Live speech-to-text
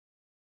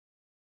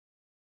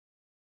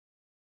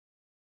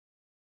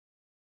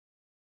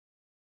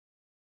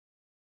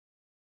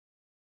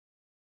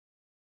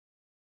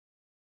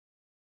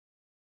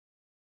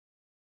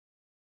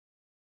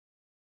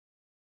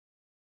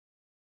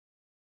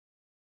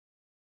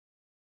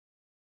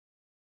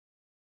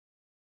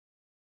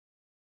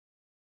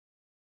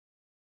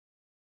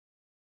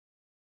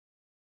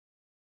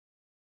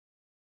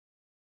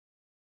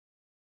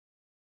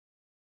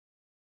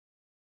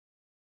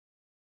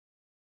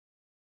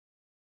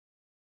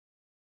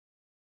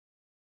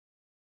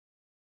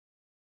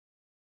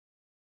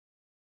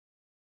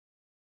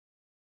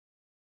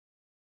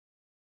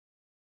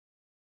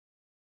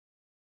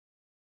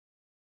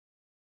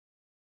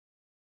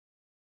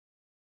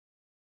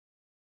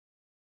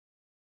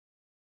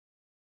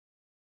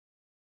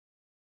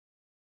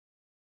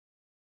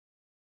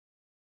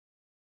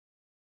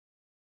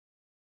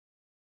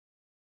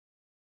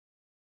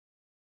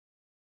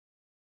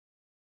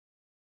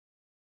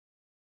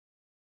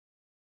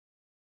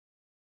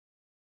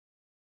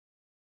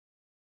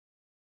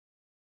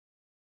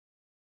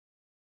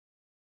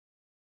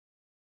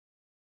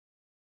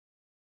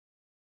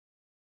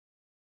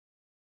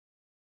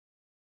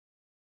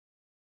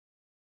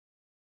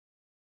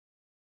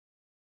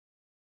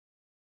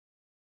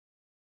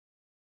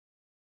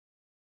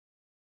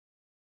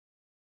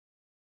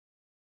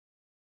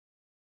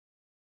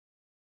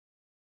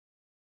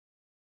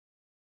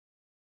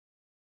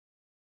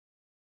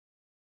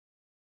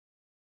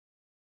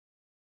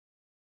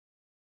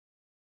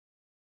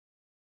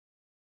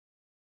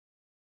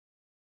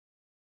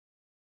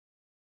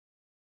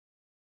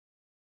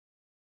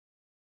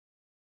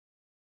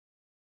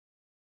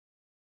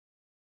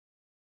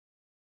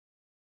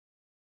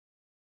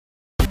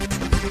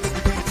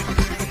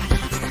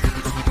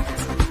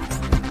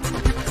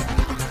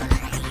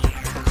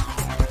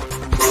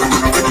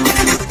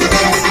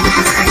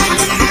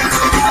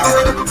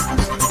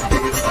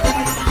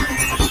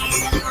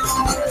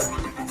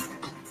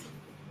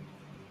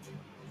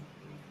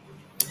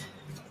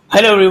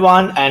Hello,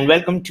 everyone, and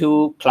welcome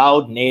to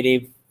Cloud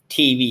Native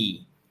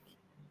TV.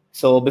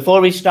 So,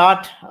 before we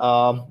start,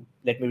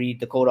 let me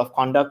read the code of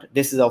conduct.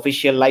 This is the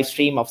official live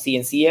stream of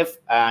CNCF,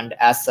 and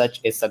as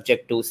such, is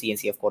subject to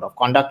CNCF code of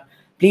conduct.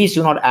 Please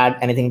do not add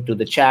anything to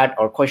the chat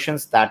or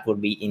questions that would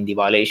be in the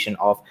violation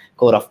of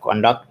code of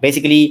conduct.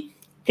 Basically,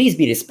 please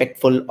be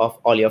respectful of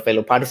all your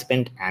fellow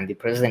participants and the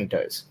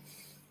presenters.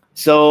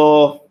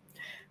 So,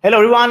 hello,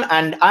 everyone,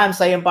 and I am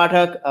Saiyam,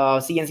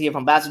 CNCF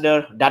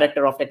Ambassador,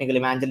 Director of Technical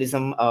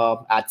Evangelism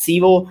at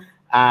CIVO.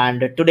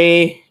 And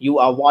today you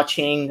are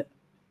watching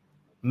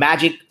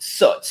Magic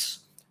Certs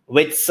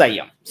with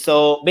Saiyam.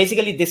 So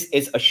basically, this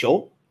is a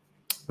show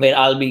where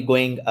I'll be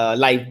going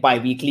live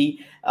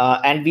bi-weekly,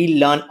 and we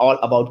learn all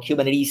about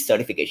Kubernetes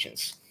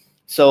certifications.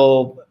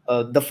 So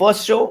the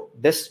first show,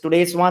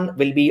 today's one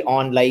will be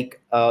on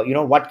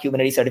what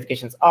Kubernetes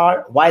certifications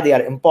are, why they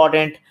are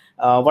important,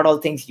 what all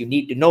things you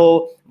need to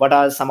know, what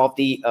are some of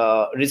the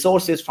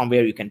resources from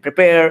where you can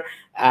prepare,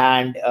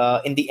 and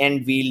in the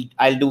end,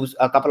 I'll do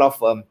a couple of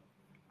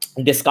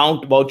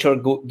discount voucher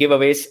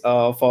giveaways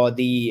for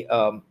the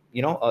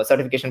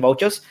certification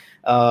vouchers.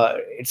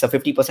 It's a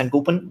 50%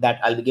 coupon that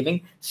I'll be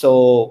giving.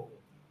 So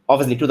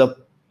obviously to the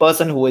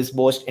person who is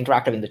most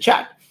interactive in the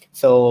chat.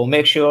 So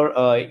make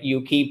sure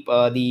you keep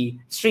the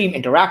stream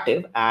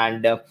interactive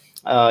and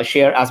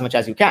share as much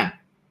as you can.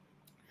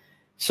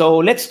 So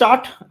let's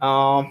start.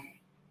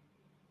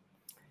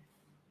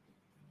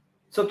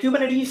 So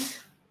Kubernetes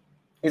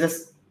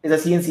is a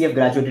CNCF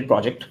graduated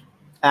project.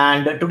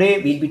 And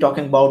today we'll be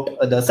talking about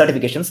the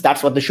certifications.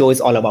 That's what the show is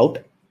all about.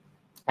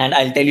 And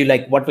I'll tell you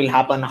what will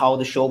happen, how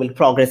the show will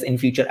progress in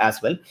future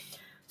as well.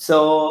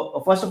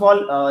 So first of all,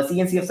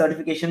 CNCF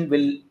certification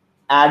will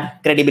add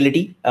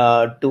credibility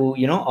to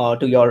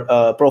your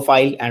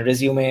profile and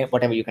resume,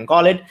 whatever you can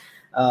call it.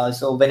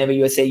 So whenever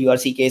you say you are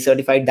CKA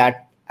certified,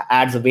 that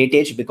adds a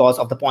weightage because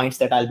of the points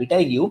that I'll be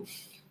telling you.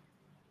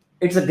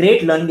 It's a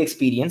great learning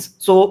experience.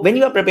 So when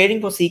you are preparing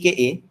for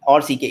CKA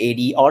or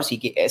CKAD or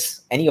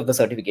CKS, any of the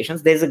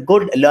certifications, there's a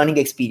good learning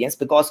experience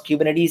because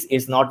Kubernetes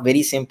is not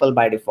very simple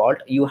by default.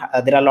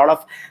 There are a lot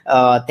of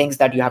things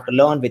that you have to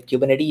learn with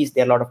Kubernetes.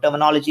 There are a lot of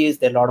terminologies.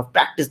 There are a lot of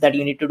practice that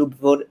you need to do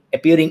before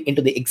appearing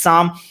into the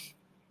exam.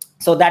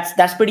 So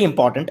that's pretty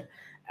important.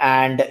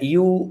 And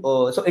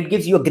so it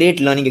gives you a great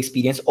learning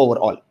experience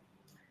overall.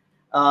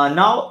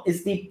 Now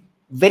is the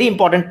very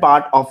important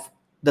part of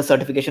the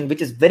certification,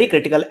 which is very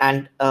critical,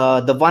 and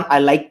the one I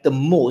like the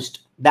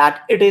most,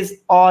 that it is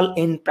all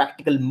in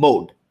practical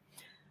mode.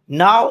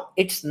 Now,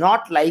 it's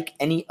not like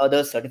any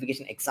other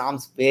certification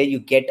exams where you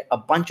get a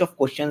bunch of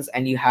questions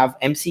and you have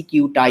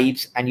MCQ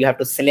types and you have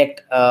to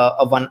select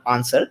a one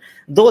answer,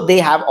 though they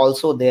have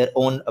also their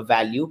own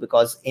value,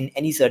 because in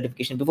any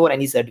certification, before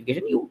any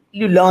certification, you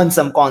learn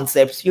some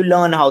concepts, you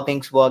learn how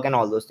things work and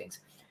all those things.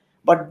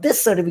 But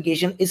this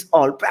certification is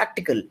all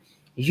practical.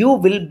 You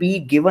will be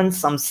given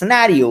some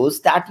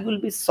scenarios that you will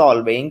be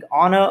solving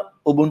on a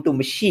Ubuntu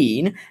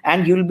machine,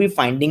 and you'll be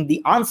finding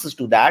the answers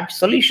to that,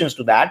 solutions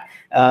to that,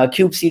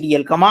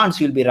 kubectl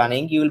commands you'll be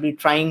running. You will be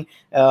trying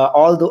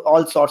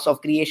all sorts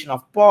of creation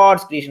of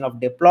pods, creation of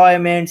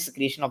deployments,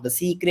 creation of the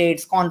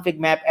secrets, config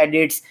map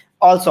edits,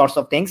 all sorts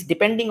of things,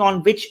 depending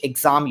on which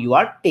exam you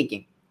are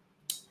taking.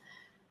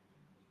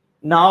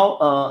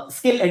 Now,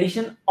 skill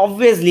addition.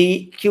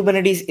 Obviously,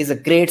 Kubernetes is a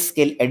great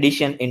skill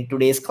addition in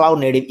today's cloud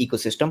native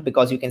ecosystem,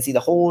 because you can see the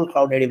whole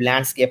cloud native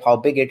landscape, how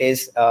big it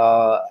is.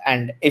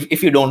 And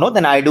if you don't know,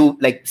 then I do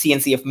like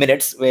CNCF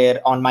minutes where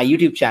on my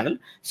YouTube channel.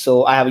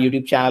 So I have a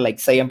YouTube channel like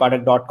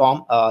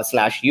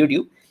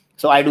sayampathak.com/YouTube.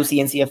 So I do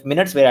CNCF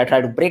minutes where I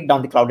try to break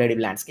down the cloud native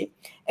landscape.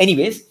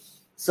 Anyways,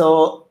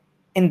 so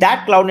in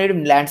that cloud native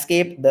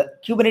landscape, the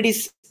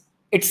Kubernetes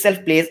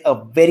itself plays a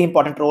very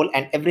important role,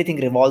 and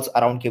everything revolves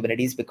around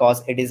Kubernetes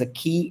because it is a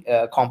key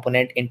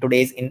component in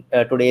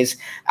today's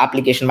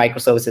application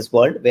microservices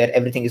world, where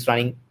everything is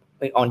running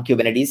on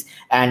Kubernetes.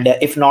 And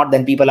if not,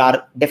 then people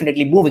are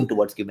definitely moving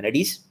towards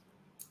Kubernetes.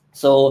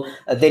 So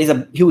there is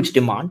a huge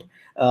demand.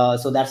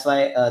 So that's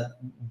why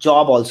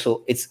job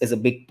also is a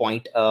big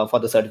point for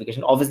the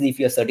certification. Obviously,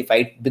 if you're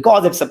certified,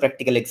 because it's a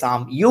practical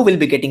exam, you will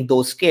be getting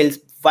those skills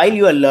while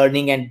you are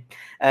learning, and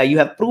you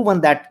have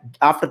proven that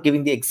after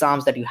giving the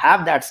exams that you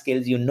have that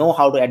skills. You know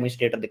how to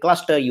administrate the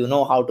cluster, you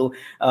know how to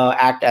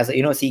act as a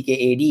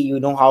CKAD, you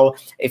know how,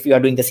 if you are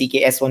doing the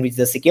CKS1, which is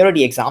the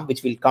security exam,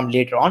 which will come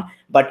later on,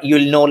 but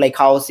you'll know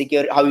how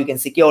you can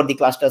secure the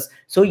clusters.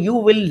 So you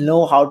will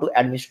know how to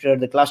administrate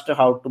the cluster,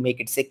 how to make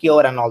it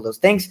secure and all those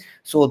things.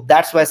 So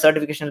that's why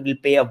certification will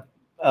play a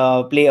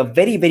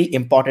very, very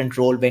important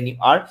role when you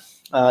are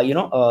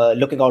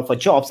looking out for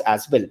jobs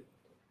as well.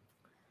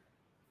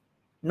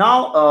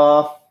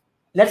 Now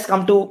let's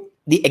come to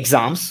the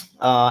exams,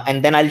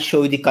 and then I'll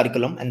show you the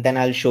curriculum, and then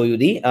I'll show you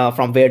the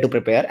from where to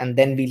prepare, and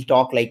then we'll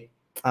talk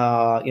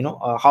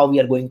how we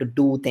are going to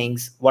do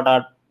things, what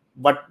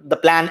the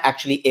plan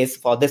actually is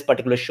for this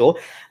particular show,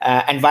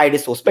 and why it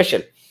is so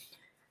special.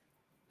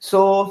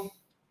 So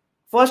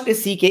first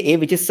is CKA,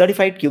 which is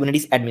Certified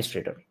Kubernetes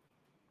Administrator.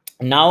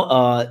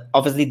 Now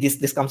obviously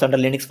this comes under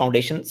Linux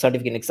Foundation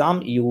certificate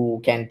exam.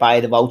 You can buy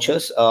the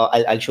vouchers.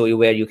 I'll show you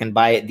where you can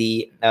buy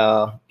the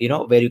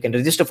where you can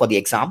register for the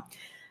exam.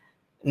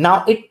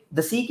 Now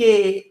the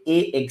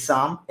CKA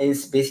exam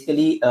is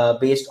basically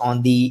based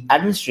on the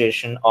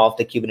administration of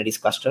the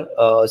Kubernetes cluster.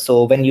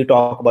 So when you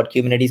talk about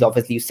Kubernetes,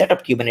 obviously you set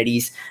up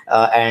Kubernetes,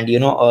 and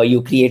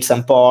you create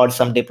some pods,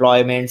 some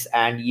deployments,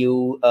 and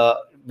you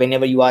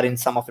whenever you are in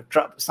some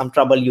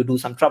trouble, you do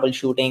some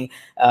troubleshooting,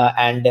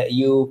 and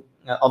you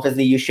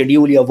obviously you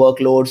schedule your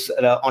workloads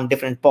on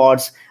different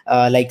pods.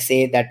 Like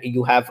say that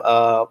you have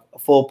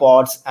 4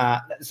 pods,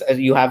 so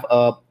you have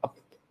a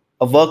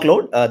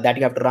workload that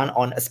you have to run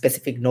on a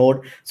specific node,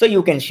 so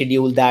you can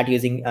schedule that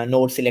using a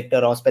node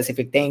selector or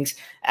specific things.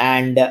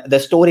 And the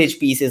storage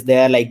piece is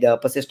there, like the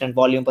persistent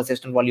volume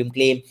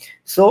claim.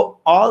 So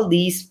all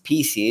these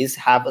pieces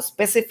have a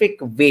specific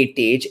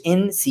weightage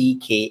in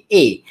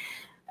CKA.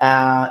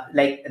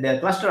 Like the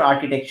cluster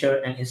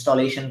architecture and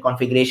installation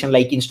configuration,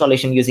 like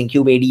installation using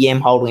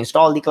kubeadm, how to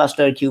install the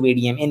cluster,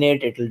 kubeadm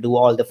init, it will do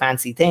all the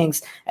fancy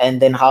things.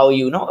 And then how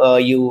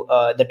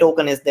the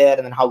token is there,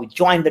 and then how we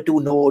join the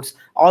two nodes.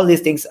 All these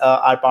things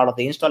are part of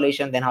the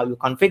installation. Then how you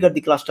configure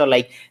the cluster,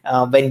 like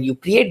when you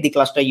create the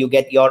cluster, you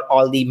get your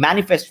all the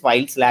manifest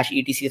files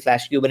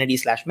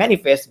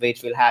 /etc/kubernetes/manifest,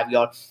 which will have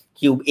your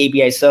Kube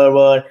API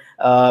server,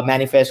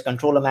 manifest,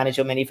 controller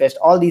manager manifest,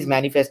 all these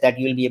manifests that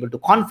you'll be able to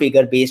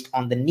configure based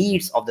on the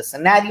needs of the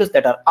scenarios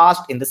that are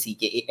asked in the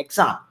CKA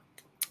exam.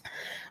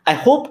 I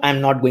hope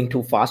I'm not going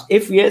too fast.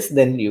 If yes,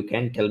 then you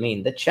can tell me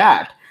in the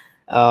chat.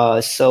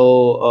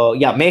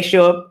 Yeah, make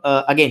sure,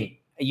 again,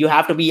 you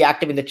have to be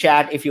active in the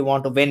chat if you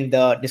want to win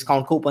the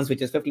discount coupons,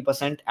 which is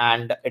 50%,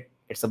 and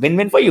it's a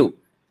win-win for you.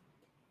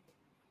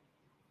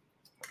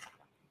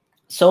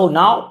 So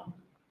now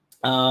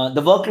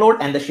the workload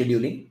and the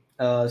scheduling.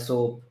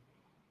 So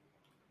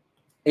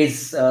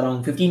is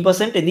around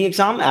 15% in the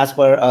exam as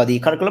per the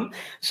curriculum.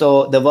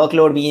 So the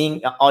workload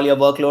being all your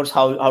workloads,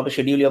 how to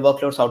schedule your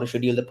workloads, how to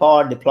schedule the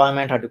pod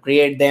deployment, how to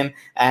create them,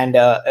 and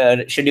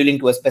scheduling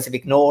to a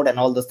specific node, and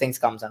all those things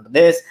comes under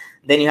this.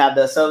 Then you have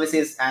the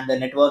services and the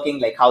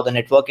networking, like how the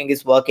networking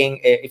is working,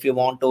 if you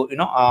want to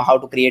how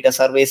to create a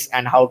service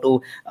and how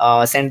to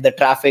send the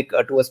traffic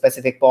to a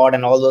specific pod,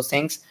 and all those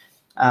things.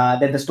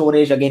 Then the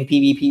storage, again,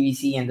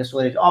 PVC, and the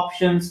storage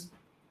options.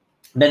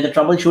 Then the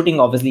troubleshooting,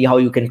 obviously how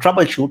you can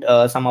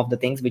troubleshoot some of the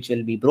things which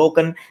will be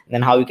broken,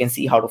 then how you can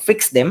see how to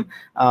fix them.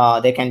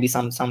 There can be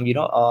some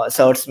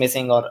certs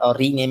missing, or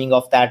renaming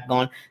of that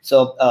gone.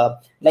 So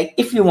like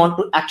if you want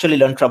to actually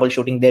learn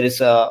troubleshooting, there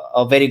is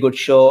a very good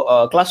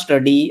show, Cluster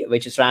D,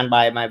 which is ran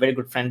by my very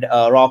good friend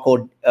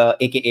Rocko,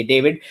 aka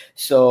David.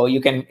 So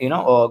you can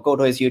go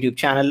to his YouTube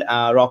channel,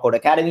 Rocko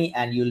Academy,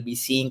 and you'll be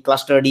seeing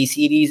Cluster D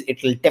series.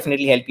 It will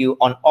definitely help you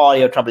on all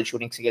your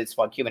troubleshooting skills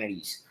for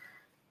Kubernetes.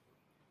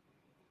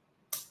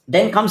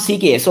 Then comes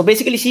CKS. So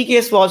basically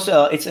CKS was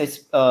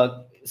it's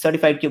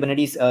certified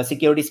Kubernetes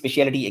security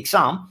specialty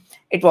exam.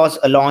 It was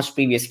launched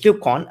previous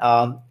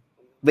KubeCon.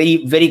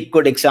 Very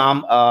good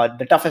exam,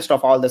 the toughest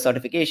of all the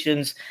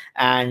certifications,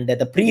 and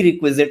the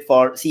prerequisite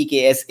for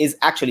CKS is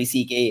actually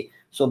CKA.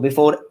 So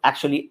before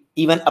actually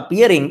even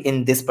appearing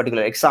in this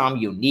particular exam,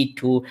 you need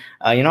to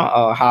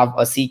have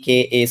a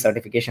CKA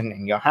certification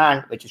in your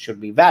hand, which should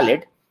be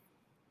valid.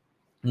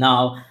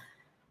 Now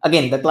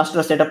again, the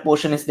cluster setup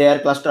portion is there,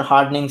 cluster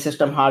hardening,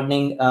 system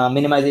hardening,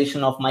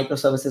 minimization of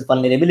microservices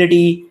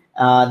vulnerability,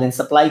 then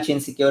supply chain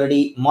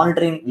security,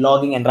 monitoring,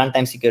 logging, and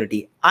runtime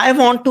security. I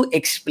want to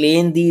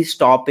explain these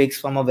topics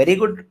from a very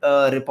good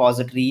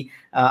repository.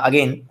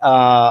 Again,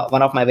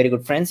 one of my very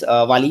good friends,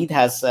 Walid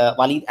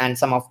and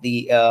some of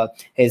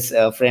his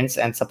friends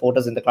and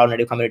supporters in the Cloud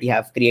Native community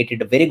have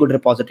created a very good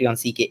repository on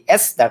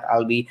CKS that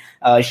I'll be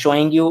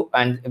showing you,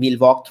 and we'll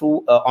walk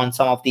through on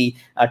some of the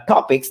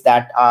topics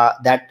that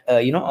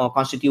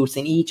constitutes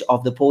in each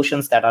of the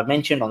portions that are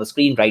mentioned on the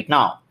screen right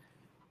now.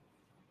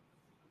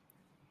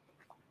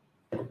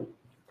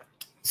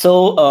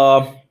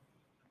 So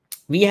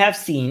we have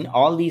seen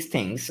all these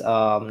things.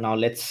 Now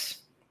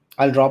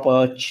I'll drop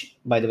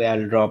by the way,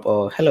 I'll drop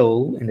a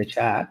hello in the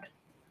chat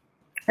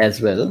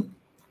as well.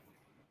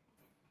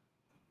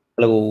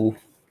 Hello,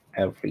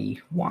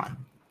 everyone.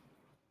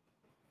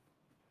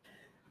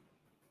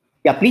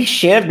 Yeah, please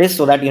share this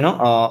so that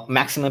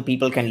maximum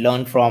people can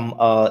learn from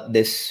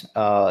this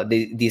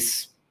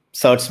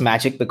Certs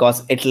magic,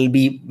 because it will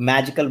be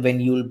magical when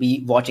you'll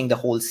be watching the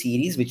whole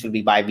series, which will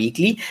be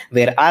bi-weekly,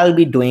 where I'll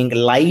be doing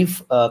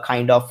live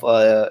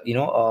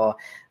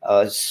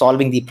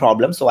solving the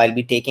problem. So I'll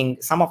be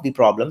taking some of the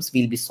problems,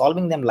 we'll be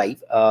solving them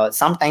live.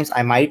 Sometimes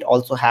I might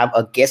also have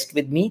a guest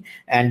with me,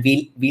 and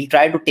we'll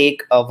try to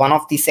take one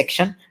of the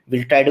section,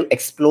 we'll try to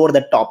explore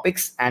the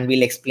topics, and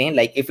we'll explain,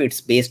 like if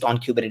it's based on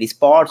Kubernetes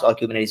pods or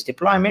Kubernetes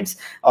deployments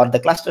or the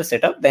cluster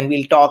setup, then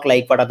we'll talk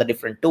like what are the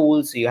different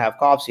tools. You have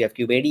kops, you have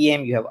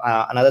kubeadm, you have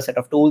another set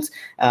of tools,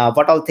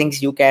 what all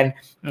things you can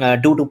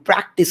do to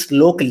practice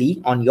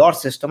locally on your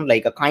system,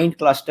 like a kind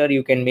cluster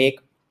you can make,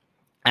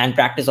 and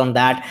practice on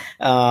that.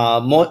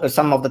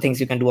 Some of the things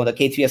you can do on the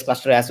K3s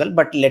cluster as well,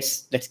 but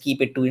let's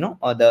keep it to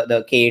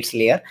the K8s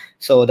layer.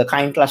 So the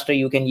kind cluster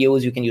you can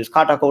use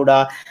Kata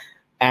Coda.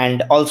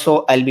 And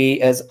also I'll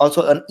be as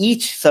also on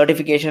each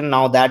certification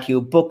now that you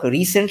book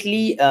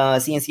recently,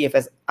 CNCF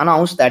has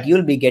announced that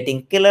you'll be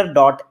getting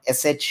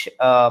killer.sh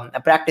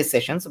practice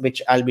sessions,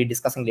 which I'll be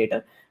discussing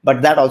later,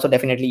 but that also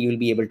definitely you'll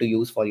be able to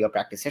use for your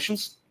practice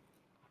sessions.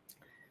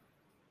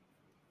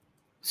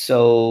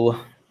 So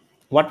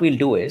what we'll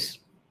do is,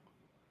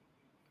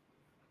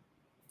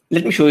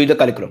 let me show you the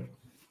curriculum.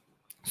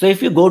 So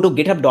if you go to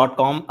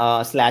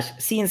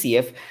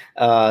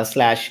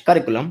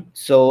github.com/cncf/curriculum,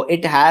 so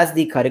it has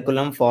the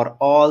curriculum for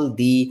all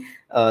the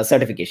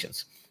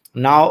certifications.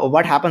 Now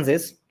what happens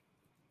is,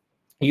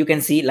 you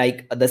can see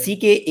like the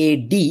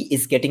CKAD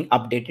is getting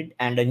updated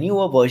and a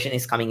newer version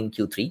is coming in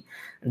Q3.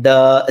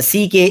 The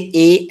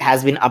CKA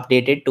has been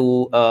updated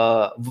to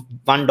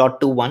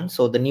 1.21.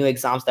 So the new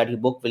exams that you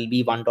book will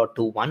be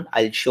 1.21.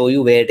 I'll show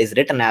you where it is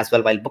written as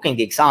well while booking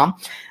the exam.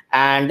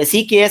 And the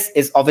CKS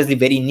is obviously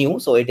very new.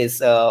 So it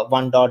is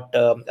 1.20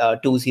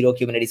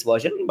 Kubernetes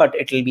version, but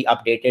it will be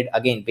updated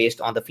again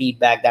based on the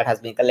feedback that has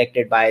been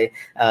collected by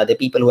the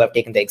people who have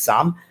taken the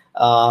exam.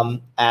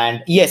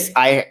 And yes,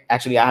 I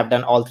have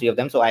done all three of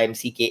them. So I am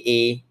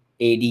CKA,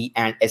 AD,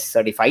 and S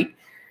certified.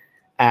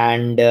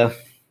 And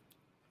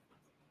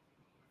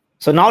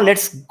so now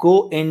let's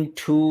go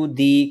into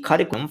the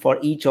curriculum for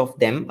each of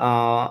them.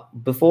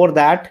 Before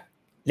that,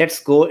 let's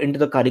go into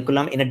the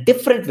curriculum in a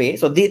different way.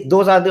 So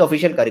those are the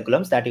official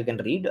curriculums that you can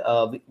read.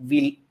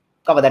 We'll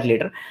cover that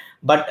later.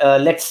 But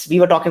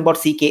we were talking about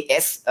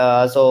CKS.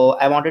 So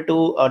I wanted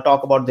to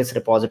talk about this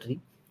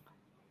repository.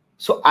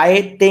 So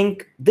I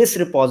think this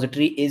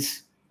repository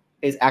is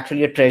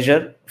actually a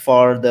treasure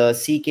for the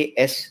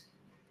CKS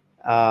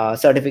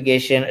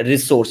certification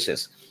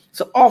resources.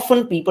 So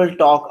often people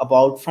talk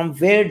about, from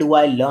where do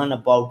I learn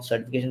about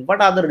certification? What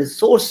are the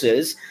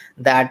resources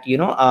that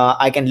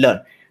I can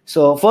learn?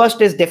 So first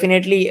is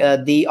definitely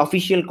the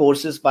official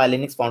courses by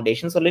Linux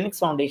Foundation. So Linux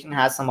Foundation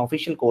has some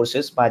official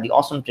courses by the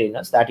awesome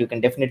trainers that you can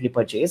definitely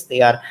purchase.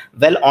 They are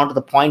well onto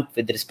the point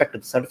with respect to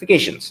the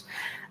certifications.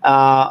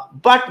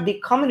 But the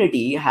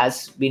community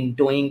has been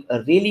doing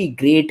a really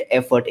great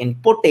effort in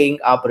putting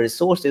up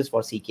resources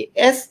for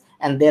CKS,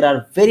 and there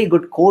are very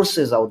good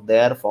courses out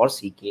there for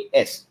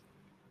CKS.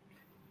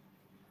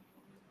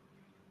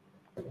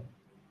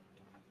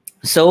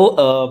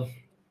 So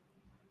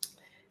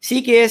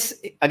CKS,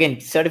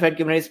 again, Certified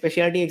Kubernetes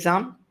Specialty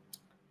Exam.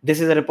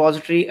 This is a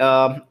repository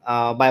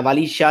by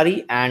Wali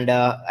Shari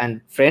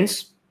and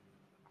friends.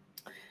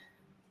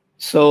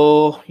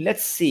 So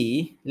let's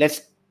see.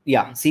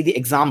 See the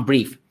exam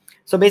brief.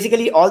 So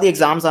basically, all the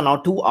exams are now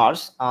 2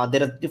 hours.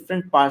 There are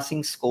different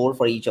passing score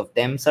for each of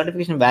them.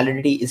 Certification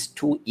validity is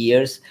 2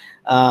 years.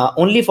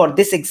 Only for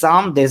this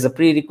exam, there's a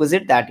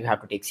prerequisite that you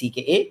have to take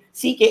CKA.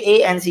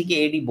 CKA and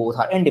CKAD both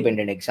are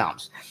independent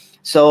exams.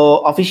 So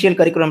official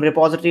curriculum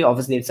repository,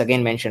 obviously it's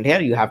again mentioned here.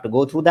 You have to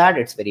go through that.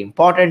 It's very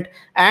important.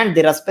 And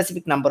there are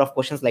specific number of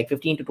questions like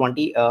 15 to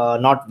 20,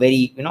 not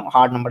very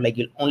hard number, like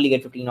you'll only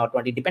get 15 or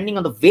 20. Depending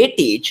on the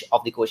weightage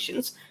of the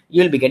questions,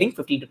 you'll be getting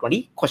 15 to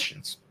 20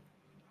 questions.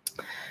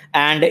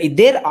 And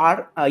there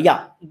are,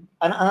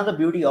 another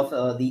beauty of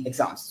the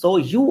exams. So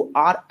you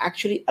are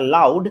actually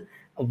allowed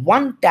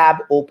one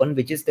tab open,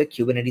 which is the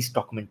Kubernetes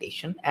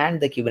documentation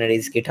and the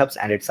Kubernetes GitHubs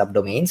and its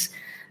subdomains.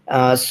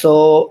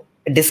 So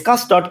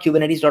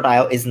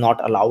discuss.kubernetes.io is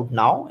not allowed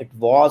now. It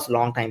was a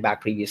long time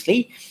back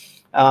previously.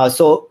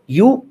 So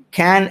you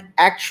can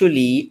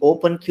actually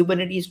open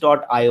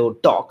kubernetes.io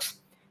docs.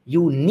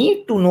 You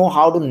need to know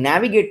how to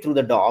navigate through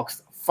the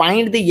docs,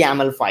 find the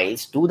YAML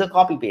files, do the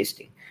copy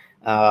pasting.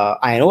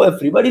 I know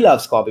everybody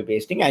loves copy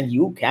pasting, and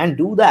you can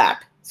do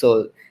that.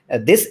 So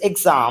this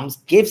exams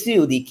gives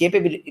you the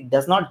capability. It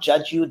does not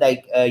judge you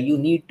like you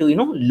need to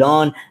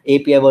learn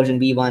API version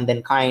v1,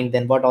 then kind,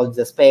 then what all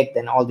the spec,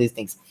 then all these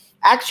things.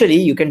 Actually,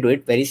 you can do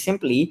it very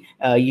simply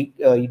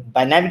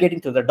by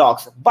navigating through the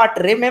docs. But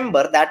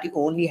remember that you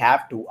only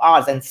have 2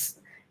 hours,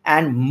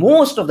 and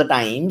most of the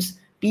times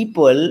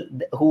people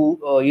who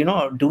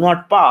do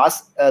not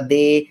pass,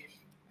 they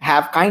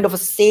have kind of a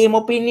same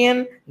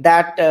opinion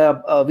that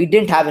we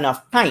didn't have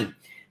enough time.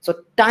 So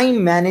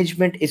time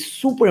management is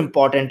super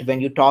important when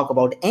you talk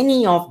about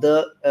any of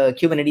the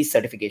Kubernetes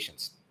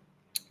certifications.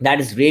 That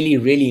is really,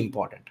 really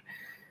important.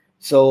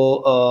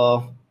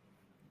 So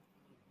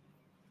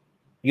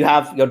you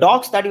have your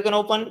docs that you can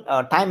open.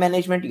 Time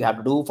management you have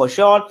to do for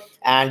sure,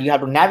 and you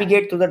have to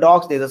navigate through the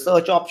docs. There's a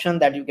search option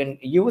that you can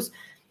use.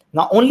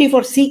 Now, only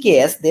for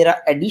CKS, there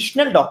are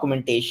additional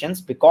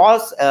documentations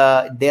because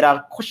there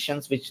are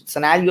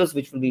scenarios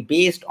which will be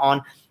based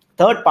on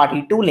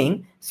third-party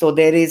tooling. So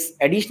there is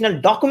additional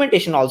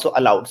documentation also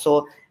allowed.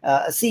 So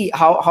see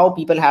how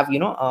people have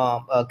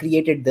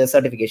created the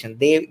certification.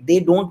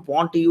 They don't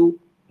want you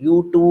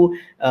to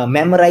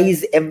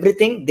memorize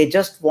everything. They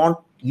just want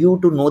you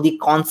to know the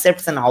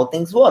concepts and how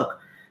things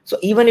work. So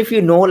even if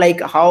you know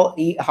like how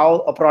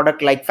a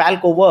product like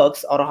Falco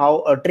works or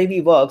how a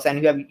Trivi works,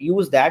 and you have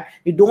used that,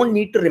 you don't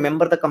need to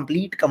remember the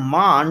complete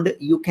command.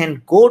 You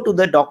can go to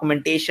the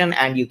documentation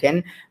and you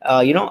can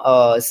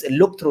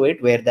look through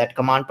it where that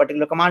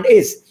particular command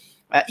is.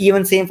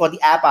 Even same for the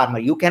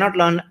AppArmor. You cannot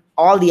learn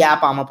all the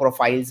AppArmor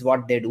profiles,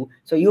 what they do.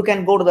 So you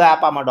can go to the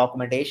AppArmor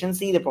documentation,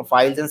 see the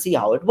profiles, and see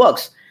how it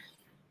works.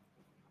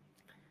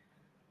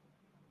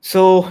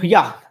 So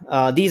yeah,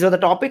 these are the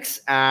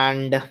topics,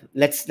 and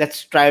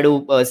let's try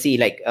to see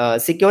like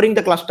securing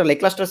the cluster. Like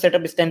cluster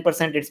setup is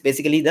 10%. It's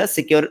basically the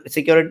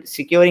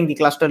securing the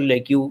cluster.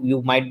 Like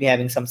you might be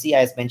having some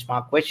CIS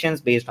benchmark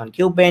questions based on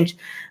Kubebench.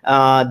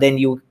 Then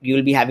you'll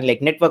be having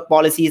like network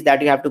policies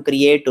that you have to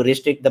create to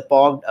restrict the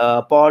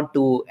pod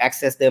to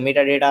access the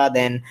metadata.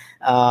 Then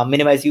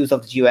minimize use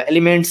of the GUI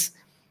elements.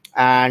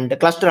 And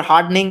cluster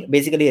hardening,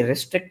 basically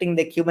restricting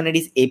the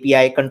Kubernetes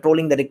API,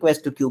 controlling the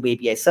request to Kube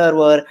API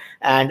server,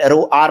 and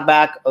row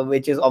RBAC,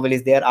 which is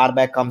obviously there.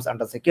 RBAC comes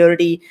under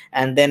security.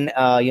 And then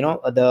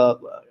the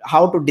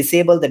how to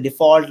disable the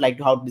default,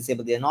 like how to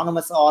disable the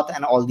anonymous auth,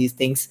 and all these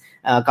things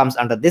comes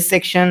under this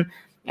section.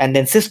 And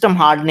then system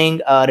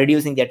hardening,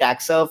 reducing the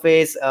attack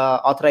surface,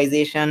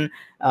 authorization,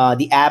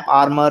 the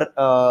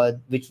AppArmor,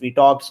 which we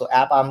talked. So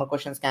AppArmor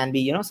questions can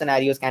be,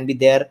 scenarios can be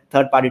there.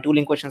 Third-party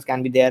tooling questions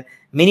can be there.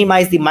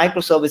 Minimize the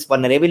microservice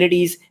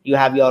vulnerabilities. You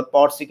have your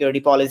pod security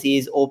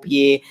policies,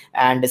 OPA,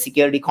 and the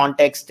security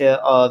context,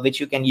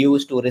 which you can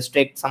use to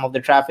restrict some of the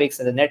traffics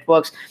and the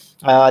networks.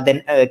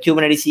 Then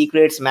Kubernetes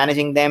secrets,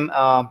 managing them.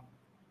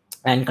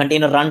 And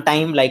container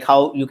runtime, like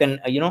how you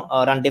can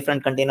run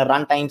different container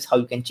runtimes, how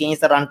you can change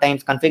the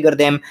runtimes, configure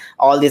them.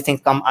 All these things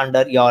come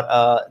under your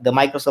the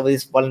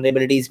microservice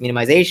vulnerabilities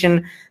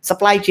minimization.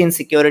 Supply chain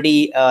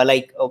security,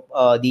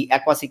 the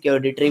Aqua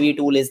Security Trivi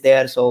tool is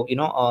there. So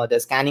the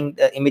scanning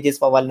the images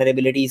for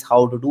vulnerabilities,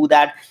 how to do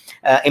that.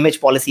 Image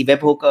policy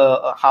webhook,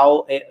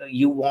 how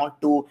you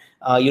want to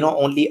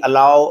only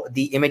allow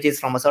the images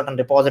from a certain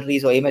repository.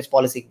 So image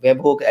policy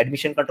webhook,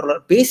 admission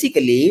controller.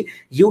 Basically,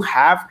 you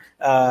have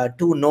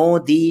to know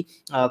the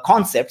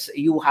concepts.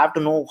 You have to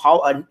know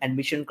how an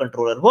admission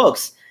controller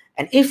works.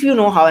 And if you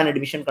know how an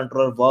admission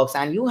controller works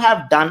and you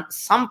have done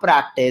some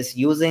practice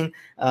using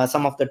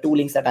some of the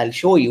toolings that I'll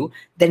show you,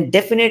 then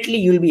definitely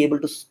you'll be able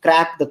to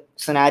crack the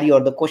scenario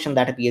or the question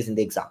that appears in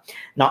the exam.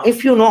 Now,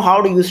 if you know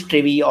how to use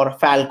Trivi or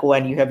Falco,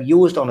 and you have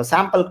used on a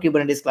sample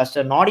Kubernetes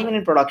cluster, not even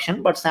in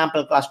production, but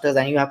sample clusters,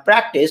 and you have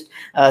practiced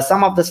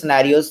some of the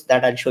scenarios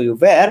that I'll show you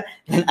where,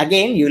 then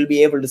again, you will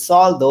be able to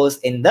solve those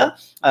in the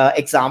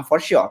exam for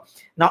sure.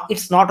 Now,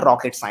 it's not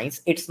rocket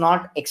science. It's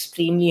not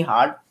extremely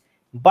hard,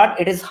 but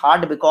it is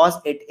hard because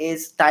it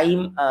is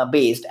time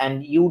based,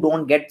 and you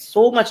don't get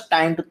so much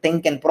time to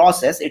think and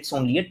process. It's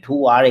only a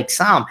 2-hour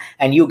exam,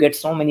 and you get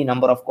so many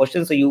number of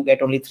questions. So you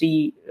get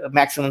only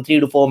maximum 3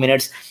 to 4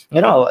 minutes,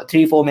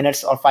 3-4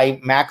 minutes or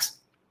 5 max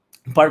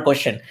per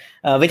question,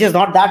 which is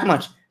not that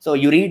much. So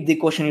you read the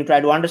question, you try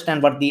to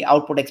understand what the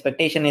output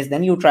expectation is,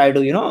 then you try to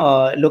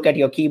look at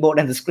your keyboard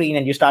and the screen,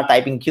 and you start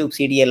typing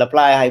kubectl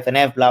apply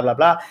 -f blah blah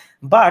blah.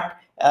 But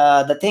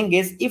the thing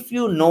is, if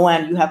you know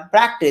and you have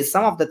practiced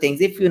some of the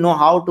things, if you know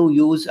how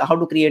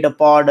to create a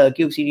pod,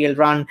 kubectl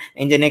run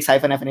nginx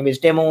 -f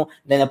image demo,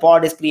 then a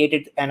pod is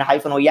created, and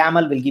 -o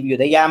YAML will give you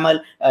the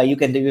YAML. You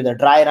can do the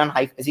dry run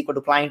is equal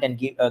to client and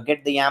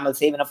get the YAML,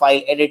 save in a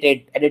file,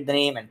 edit the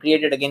name, and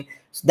create it again.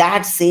 So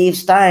that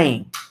saves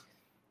time.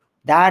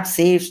 That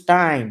saves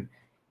time.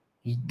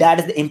 That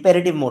is the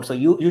imperative mode. So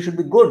you should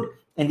be good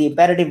in the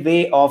imperative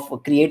way of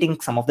creating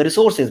some of the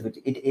resources, which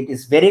it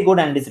is very good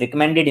and is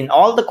recommended in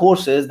all the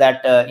courses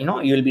that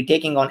you will be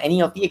taking on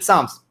any of the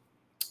exams.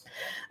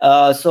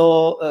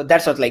 So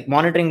that's what, like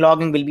monitoring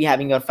logging will be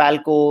having your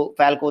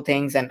Falco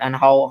things and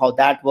how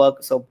that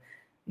works. So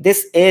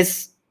this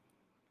is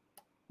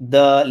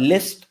the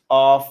list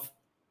of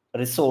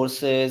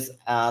resources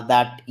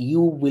that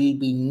you will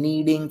be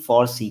needing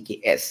for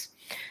CKS.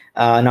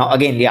 Now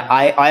again, yeah,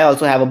 I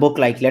also have a book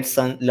like Let's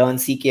Learn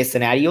CKS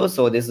Scenarios.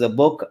 So this is a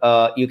book,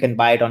 you can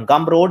buy it on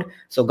Gumroad.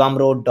 So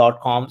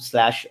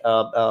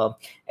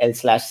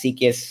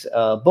gumroad.com/l/CKS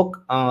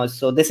book.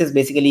 So this is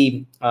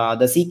basically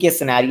the CKS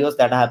scenarios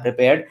that I have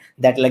prepared,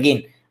 that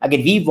again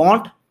we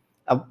want,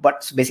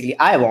 but basically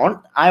I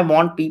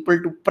want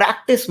people to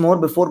practice more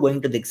before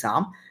going to the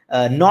exam.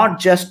 Not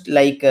just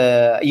like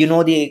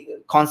the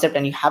concept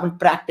and you haven't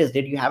practiced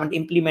it, you haven't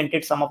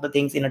implemented some of the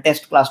things in a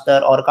test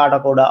cluster or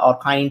Katacoda or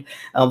kind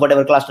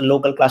whatever cluster,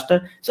 local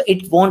cluster. So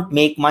it won't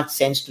make much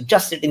sense to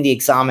just sit in the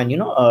exam and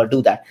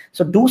do that.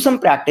 So do some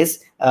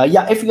practice.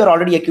 If you're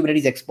already a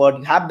Kubernetes expert,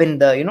 you have been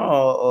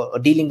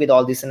dealing with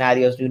all these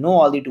scenarios, you know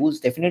all the tools,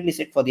 definitely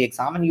sit for the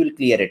exam and you will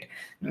clear it.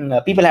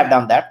 People have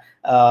done that.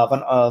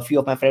 A few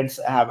of my friends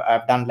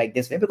have done like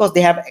this way because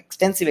they have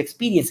extensive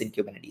experience in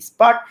Kubernetes.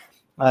 But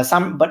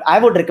I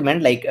would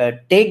recommend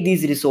take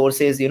these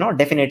resources,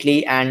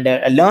 definitely, and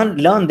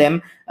learn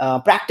them,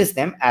 practice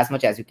them as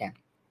much as you can.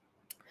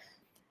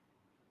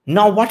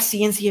 Now, what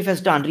CNCF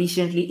has done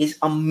recently is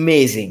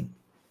amazing.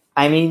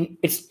 I mean,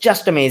 it's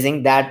just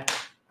amazing that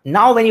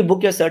Now, when you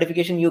book your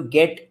certification, you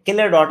get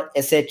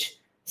killer.sh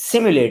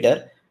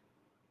simulator,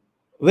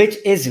 which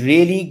is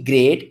really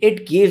great.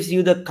 It gives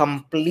you the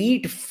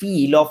complete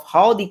feel of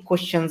how the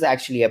questions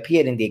actually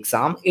appear in the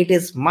exam. It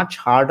is much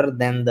harder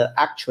than the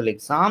actual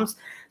exams.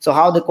 So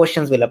how the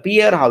questions will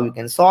appear, how you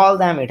can solve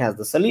them, it has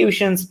the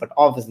solutions, but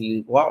obviously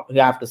you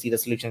have to see the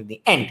solution at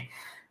the end.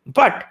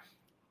 But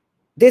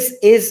this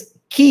is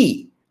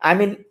key. I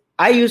mean,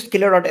 I used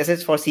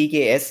killer.sh for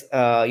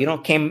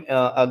CKS. Came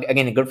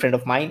again, a good friend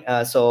of mine.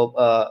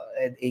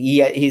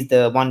 He's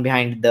the one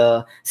behind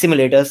the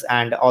simulators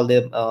and all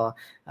the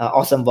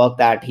awesome work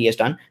that he has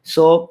done.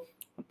 So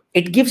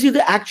it gives you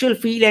the actual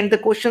feel, and the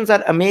questions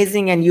are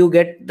amazing, and you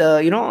get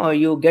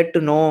you get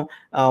to know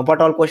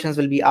what all questions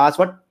will be asked,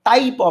 what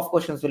type of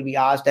questions will be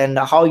asked, and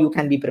how you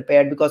can be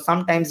prepared. Because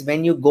sometimes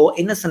when you go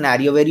in a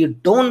scenario where you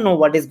don't know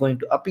what is going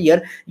to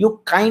appear,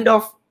 you kind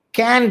of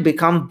can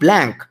become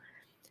blank,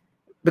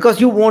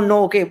 because you won't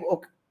know, okay,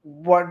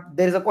 what,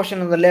 there is a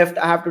question on the left,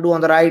 I have to do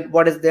on the right,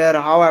 what is there,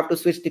 how I have to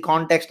switch the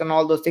context, and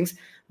all those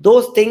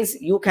things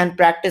you can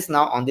practice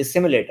now on this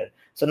simulator.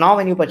 So now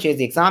when you purchase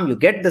the exam, you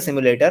get the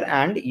simulator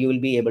and you will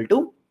be able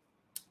to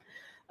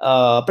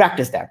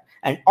practice that.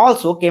 And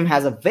also, Kim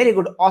has a very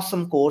good,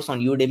 awesome course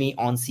on Udemy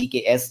on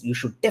CKS. You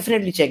should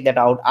definitely check that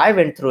out. I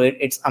went through it.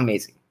 It's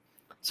amazing.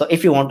 So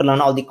if you want to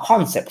learn all the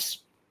concepts.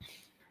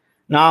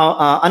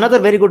 Now, another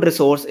very good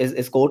resource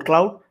is Code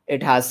Cloud.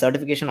 It has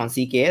certification on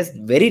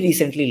CKS. Very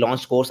recently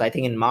launched course, I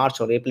think in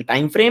March or April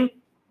timeframe.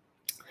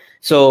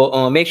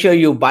 So make sure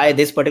you buy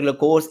this particular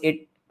course.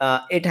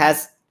 It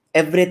has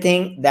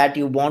everything that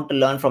you want to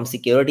learn from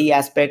security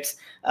aspects,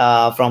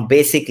 from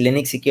basic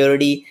Linux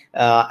security,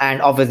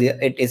 and obviously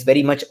it is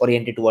very much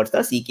oriented towards the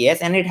CKS,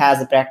 and it has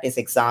the practice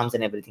exams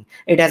and everything.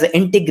 It has an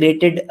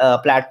integrated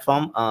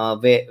platform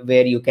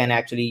where you can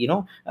actually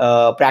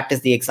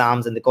practice the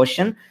exams and the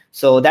question.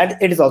 So that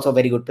it is also a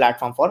very good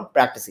platform for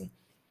practicing.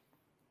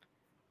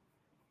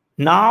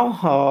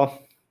 Now,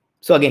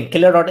 so again,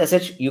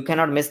 killer.sh, you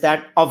cannot miss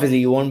that. Obviously,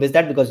 you won't miss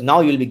that because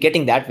now you'll be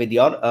getting that with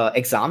your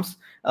exams.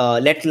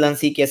 Let's Learn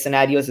CKS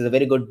Scenarios is a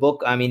very good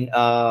book. I mean,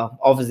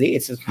 obviously,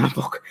 it's just my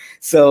book,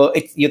 so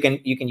you can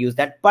use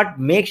that. But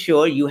make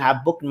sure you have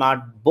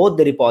bookmarked both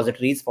the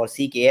repositories for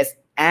CKS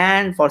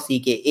and for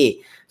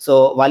CKA.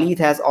 So Walid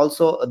has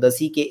also the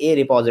CKA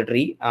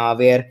repository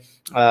where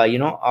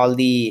all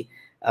the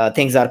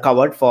things are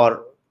covered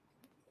for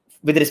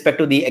with respect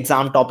to the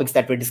exam topics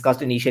that we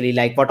discussed initially,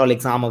 like what all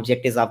exam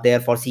objectives are there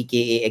for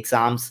CKA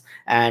exams,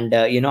 and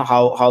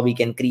how we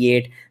can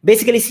create.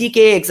 Basically,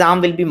 CKA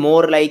exam will be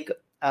more like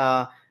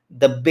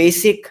the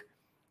basic,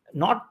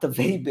 not the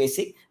very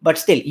basic, but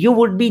still you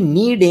would be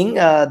needing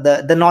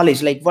the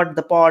knowledge, like what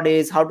the pod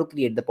is, how to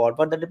create the pod,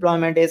 what the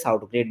deployment is, how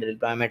to create the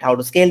deployment, how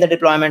to scale the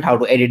deployment, how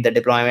to edit the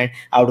deployment,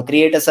 how to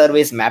create a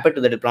service, map it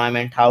to the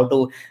deployment, how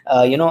to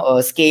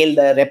scale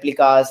the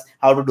replicas,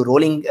 how to do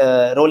rolling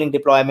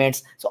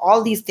deployments. So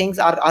all these things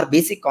are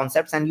basic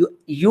concepts, and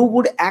you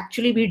would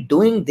actually be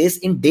doing this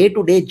in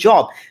day-to-day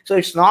job. So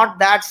it's not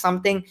that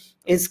something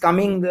is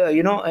coming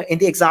in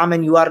the exam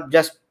and you are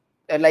just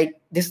like,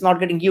 this is not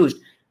getting used.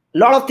 A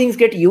lot of things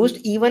get used.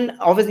 Even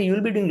obviously you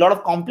will be doing a lot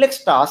of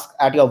complex tasks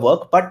at your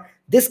work, but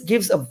this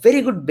gives a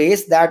very good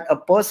base that a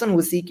person who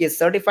is CKS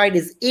certified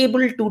is able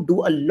to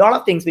do a lot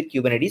of things with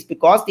Kubernetes,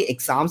 because the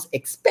exams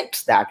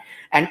expects that.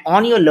 And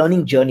on your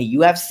learning journey,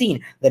 you have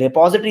seen the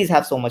repositories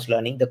have so much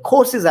learning, the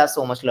courses have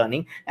so much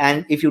learning,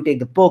 and if you take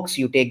the books,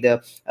 you take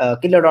the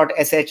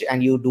killer.sh,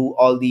 and you do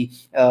all the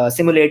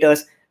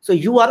simulators, so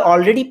you are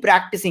already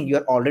practicing, you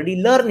are already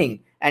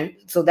learning. And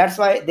so that's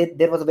why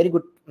there was a very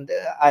good,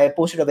 I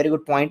posted a very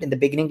good point in the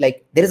beginning,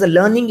 like there is a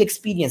learning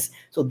experience.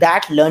 So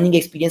that learning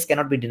experience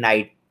cannot be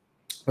denied.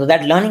 So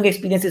that learning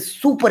experience is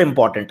super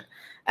important.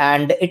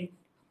 And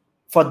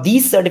for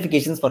these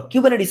certifications, for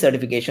Kubernetes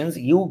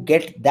certifications, you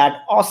get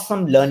that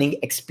awesome learning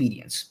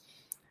experience.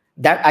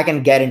 That I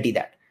can guarantee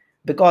that.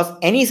 Because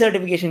any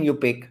certification you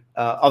pick,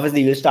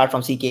 obviously you'll start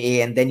from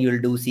CKA and then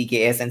you'll do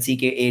CKS, and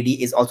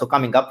CKAD is also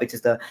coming up, which is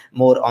the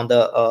more on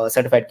the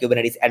certified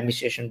Kubernetes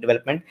administration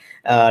development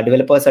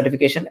developer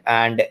certification.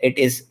 And it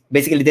is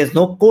basically, there's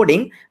no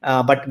coding,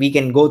 but we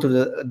can go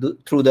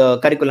through the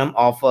curriculum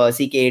of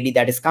CKAD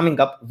that is coming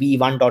up,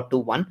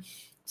 v1.21.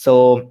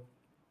 So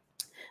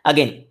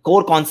again,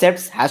 core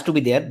concepts has to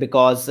be there,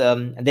 because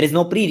there is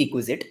no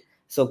prerequisite.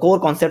 So core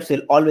concepts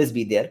will always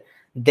be there.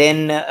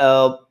 Then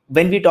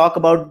when we talk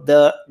about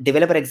the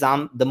developer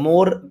exam, the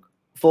more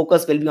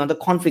focus will be on the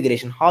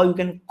configuration, how you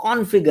can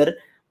configure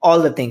all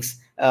the things,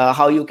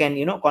 how you can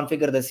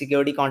configure the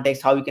security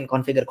context, how you can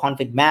configure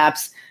config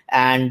maps,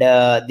 and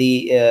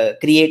the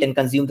create and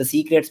consume the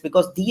secrets,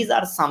 because these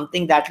are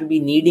something that will be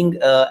needing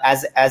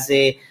as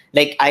a,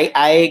 like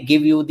I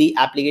give you the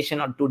application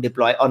to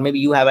deploy, or maybe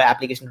you have an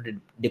application to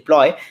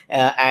deploy,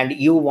 and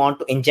you want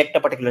to inject a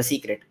particular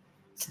secret.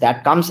 So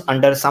that comes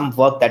under some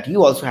work that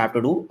you also have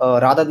to do,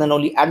 rather than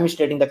only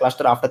administrating the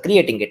cluster after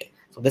creating it.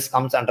 So this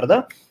comes under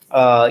the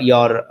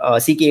your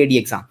CKAD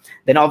exam.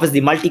 Then obviously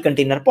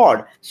multi-container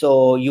pod.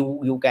 So you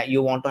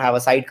want to have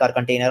a sidecar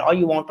container, or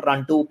you want to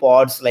run two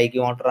pods, like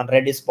you want to run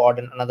Redis pod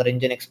and another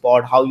Nginx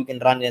pod. How you can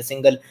run in a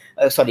single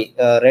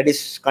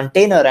Redis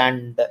container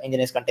and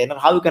Nginx container,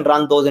 how you can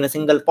run those in a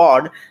single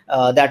pod.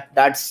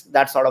 That's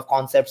that sort of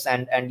concepts,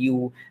 and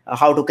you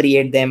how to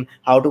create them,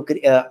 how to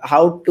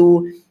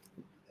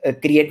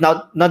create.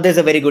 Now there's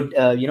a very good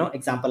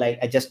example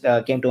I just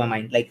came to my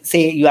mind. Like,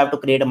 say you have to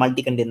create a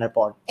multi-container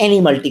pod, any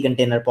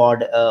multi-container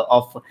pod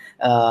of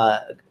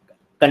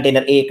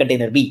container A,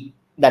 container B.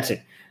 That's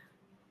it.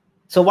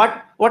 So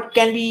what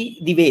can be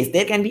the ways?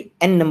 There can be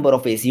n number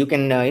of ways. You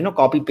can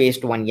copy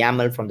paste one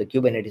YAML from the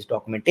Kubernetes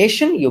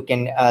documentation. You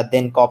can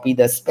then copy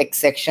the spec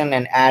section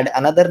and add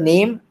another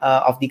name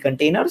of the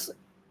containers.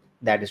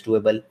 That is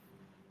doable.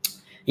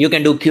 You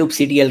can do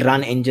kubectl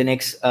run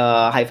nginx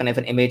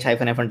 -- image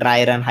 --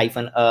 dry run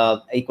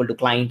equal to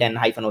client and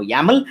 -o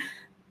YAML.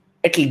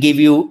 It will give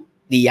you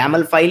the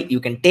YAML file. You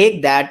can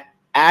take that,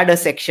 add a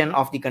section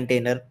of the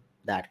container,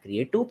 that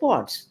create two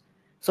pods.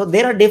 So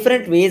there are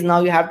different ways.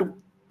 Now you have to,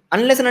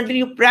 unless and until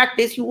you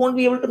practice, you won't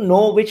be able to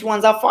know which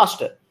ones are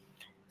faster.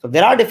 So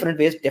there are different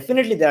ways.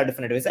 Definitely there are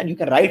different ways, and you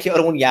can write your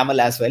own YAML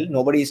as well.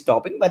 Nobody is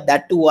stopping, but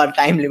that too, our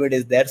time limit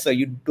is there, so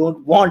you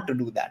don't want to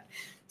do that.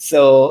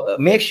 So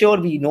make sure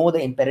we know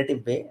the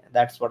imperative way.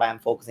 That's what I'm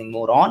focusing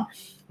more on.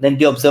 Then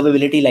the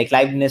observability, like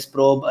liveness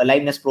probe,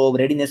 readiness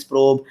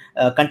probe,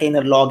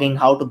 container logging,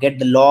 how to get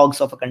the logs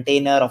of a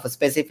container of a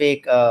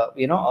specific,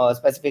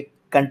 specific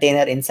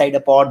container inside a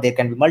pod. There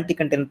can be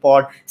multi-container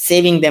pod,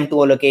 saving them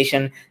to a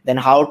location. Then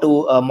how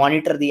to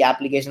monitor the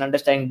application,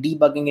 understanding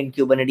debugging in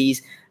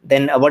Kubernetes.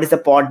 Then what is the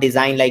pod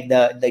design, like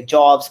the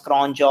jobs,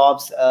 cron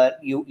jobs.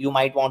 You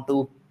might want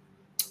to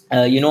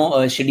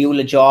schedule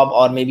a job,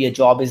 or maybe a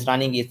job is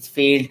running, it's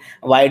failed,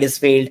 why it is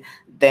failed.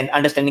 Then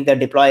understanding the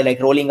deploy, like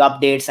rolling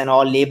updates and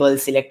all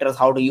labels, selectors,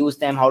 how to use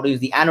them, how to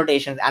use the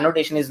annotations.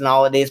 Annotation is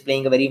nowadays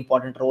playing a very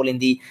important role in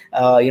the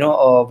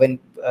when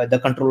the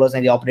controllers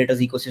and the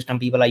operators ecosystem,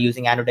 people are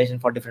using annotation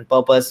for different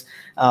purpose.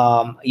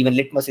 Even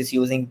Litmus is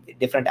using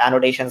different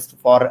annotations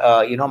for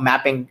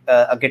mapping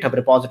a GitHub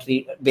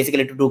repository,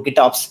 basically to do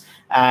GitOps,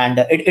 and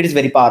it is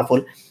very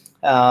powerful.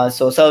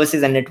 So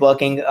services and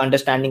networking,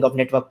 understanding of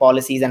network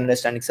policies and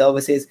understanding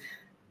services.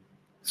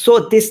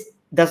 So this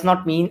does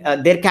not mean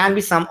there can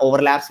be some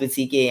overlaps with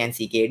CKA and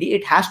CKAD.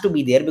 It has to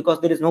be there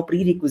because there is no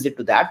prerequisite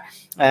to that.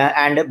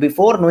 And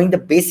before knowing the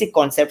basic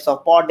concepts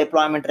of pod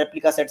deployment,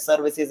 replica set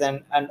services,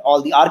 and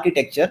all the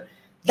architecture,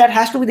 that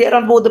has to be there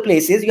on both the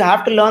places. You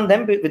have to learn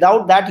them.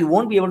 Without that, you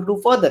won't be able to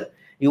do further.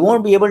 You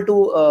won't be able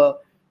to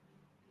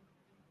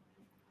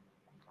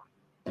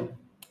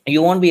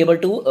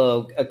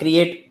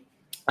create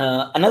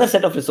another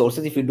set of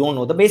resources if you don't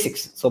know the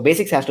basics. So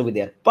basics has to be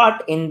there.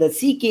 But in the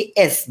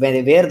CKS,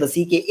 where the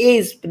CKA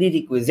is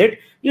prerequisite,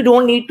 you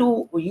don't need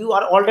to. You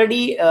are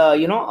already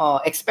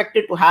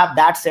expected to have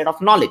that set of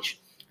knowledge.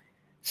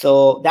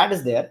 So that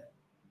is there.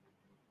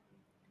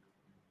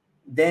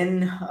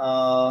 Then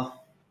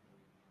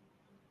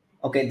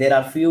okay, there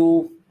are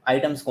few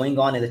items going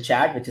on in the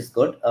chat, which is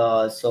good.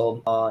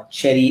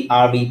 Cherry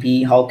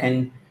RVP, how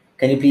can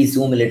you please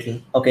zoom a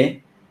little?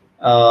 Okay.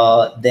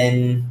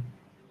 Then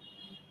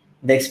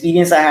the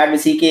experience I had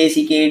with CKA,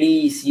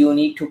 CKAD is you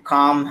need to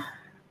calm.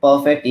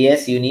 Perfect.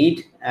 Yes, you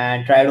need,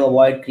 and try to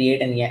avoid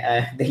create and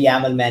the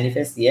YAML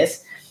manifest.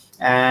 Yes,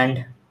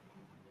 and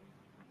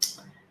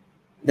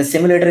the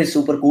simulator is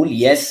super cool.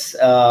 Yes.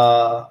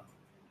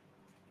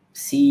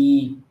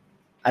 See,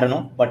 I don't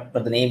know what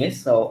the name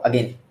is. So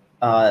again,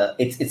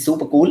 it's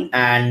super cool,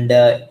 and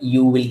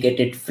you will get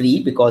it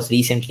free because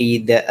recently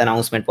the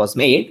announcement was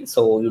made.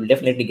 So you'll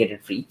definitely get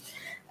it free.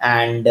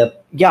 And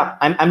yeah,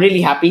 I'm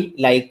really happy,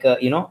 like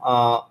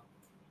that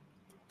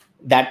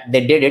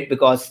they did it,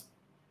 because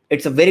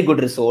it's a very good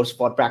resource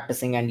for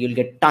practicing, and you'll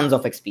get tons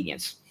of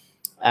experience.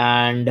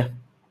 And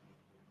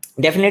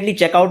definitely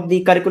check out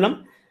the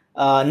curriculum.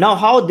 Now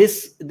how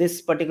this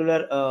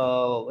particular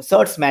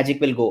certs magic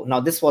will go. Now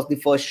this was the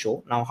first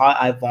show. Now how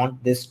I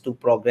want this to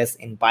progress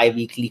in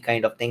bi-weekly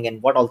kind of thing,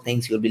 and what all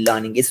things you'll be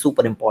learning is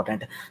super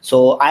important.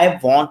 So I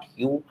want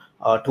you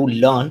to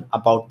learn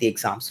about the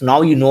exams.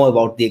 Now you know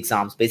about the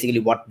exams, basically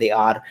what they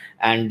are,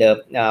 and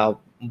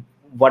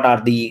what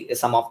are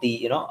some of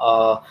the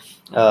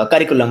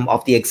curriculum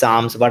of the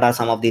exams, what are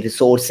some of the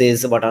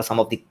resources, what are some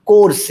of the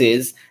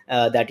courses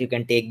that you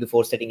can take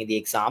before sitting in the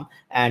exam.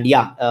 And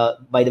yeah,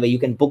 by the way, you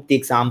can book the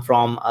exam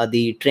from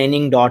the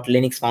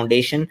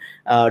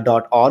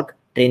training.linuxfoundation.org,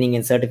 training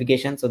and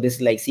certification. So this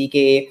is like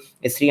CKA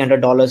is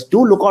 $300.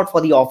 Do look out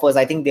for the offers.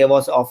 I think there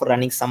was offer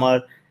running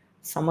summer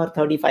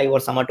 35 or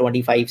summer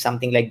 25,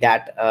 something like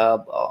that,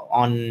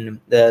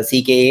 on the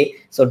CKA.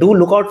 So do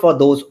look out for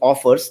those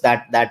offers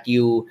that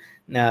you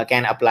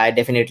can apply,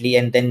 definitely.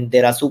 And then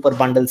there are super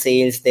bundle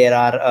sales, there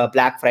are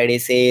Black Friday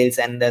sales,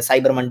 and the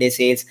Cyber Monday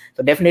sales.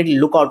 So definitely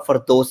look out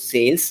for those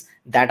sales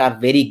that are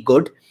very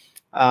good.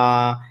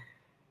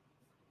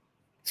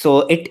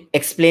 So it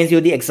explains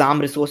you the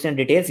exam resource and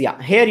details. Yeah,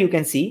 here you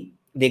can see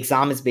the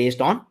exam is based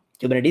on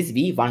Kubernetes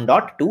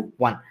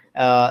v1.21.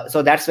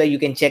 So that's where you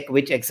can check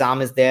which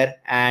exam is there,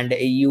 and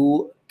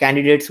you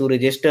candidates who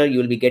register, you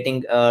will be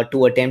getting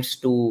 2 attempts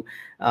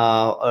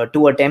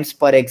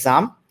per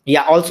exam.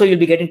 Yeah, also you'll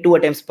be getting 2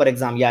 attempts per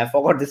exam. Yeah, I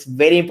forgot this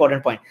very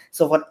important point.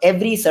 So for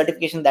every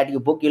certification that you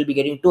book, you'll be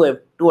getting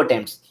two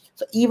attempts.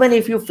 So even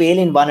if you fail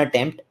in one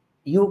attempt,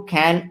 you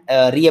can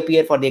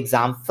reappear for the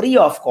exam free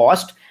of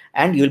cost,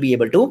 and you'll be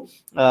able to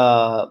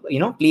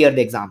clear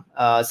the exam.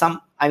 A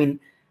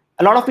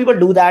lot of people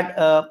do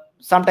that.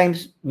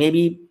 Sometimes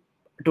maybe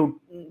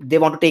they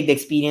want to take the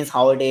experience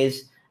how it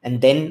is,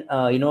 and then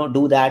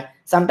do that.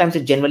 Sometimes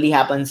it generally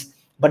happens,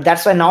 but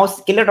that's why now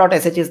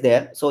killer.sh is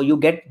there, so you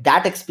get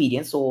that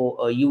experience.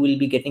 So you will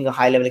be getting a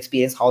high level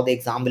experience how the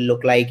exam will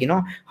look like,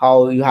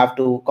 how you have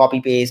to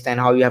copy paste and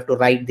how you have to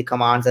write the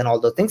commands and all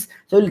those things.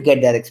 So you'll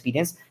get that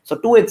experience. So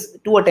two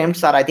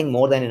attempts are, I think,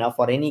 more than enough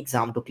for any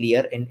exam to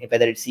clear, in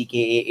whether it's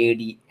CKA,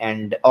 AD,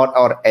 and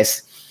or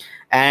S.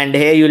 And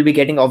here you will be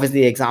getting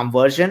obviously the exam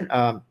version,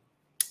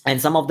 and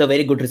some of the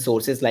very good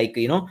resources, like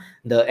the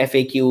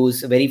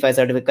FAQs, verify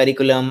certificate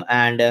curriculum,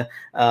 and the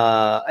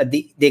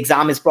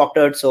exam is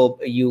proctored. So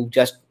you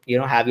just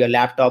have your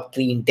laptop,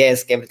 clean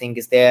desk, everything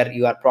is there,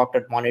 you are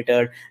proctored,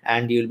 monitored,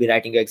 and you'll be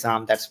writing your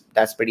exam.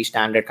 That's pretty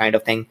standard kind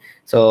of thing.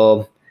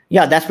 So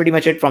yeah, that's pretty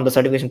much it from the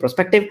certification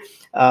perspective.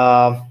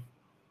 What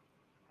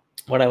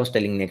I was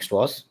telling next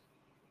was,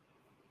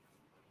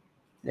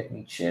 let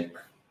me check.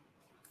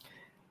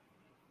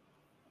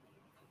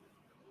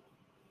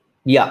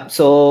 Yeah,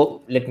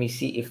 so let me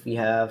see if we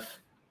have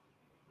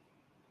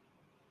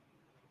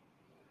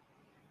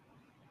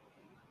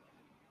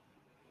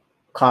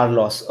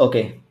Carlos.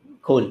 Okay,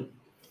 cool.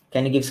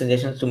 Can you give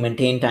suggestions to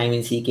maintain time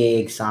in CK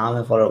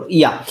exam for?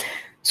 Yeah.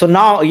 So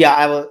now, yeah,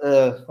 I was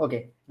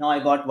okay. Now I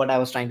got what I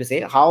was trying to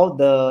say. How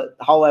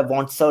I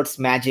want Certs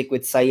magic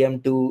with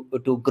Saiyam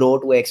to grow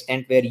to an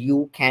extent where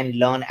you can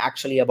learn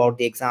actually about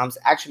the exams,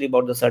 actually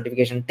about the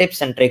certification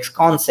tips and tricks,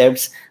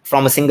 concepts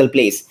from a single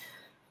place.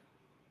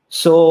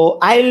 So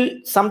I'll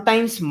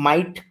sometimes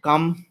might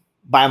come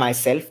by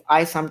myself.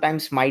 I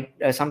sometimes might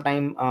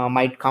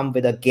come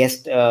with a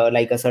guest,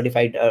 like a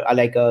certified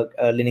like a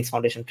Linux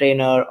Foundation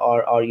trainer,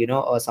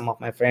 or some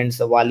of my friends,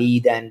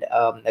 Walid and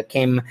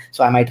Kim.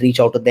 So I might reach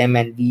out to them,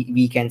 and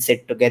we can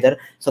sit together.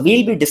 So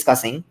we'll be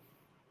discussing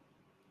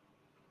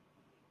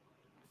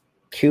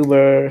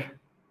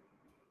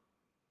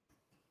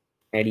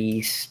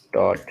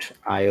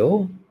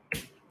kubernetes.io,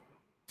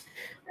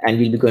 and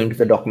we'll be going to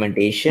the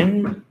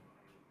documentation.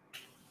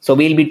 So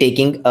we'll be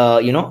taking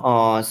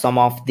some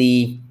of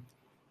the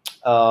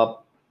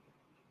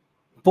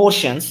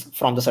portions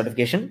from the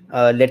certification,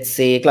 let's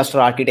say cluster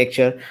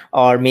architecture,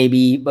 or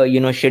maybe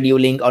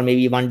scheduling, or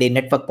maybe one day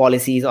network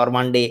policies, or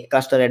one day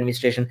cluster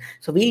administration.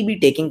 So we'll be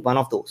taking one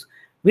of those.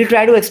 We'll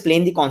try to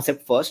explain the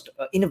concept first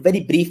in a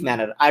very brief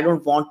manner. I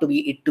don't want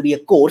it to be a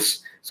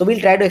course, so we'll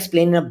try to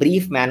explain in a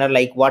brief manner,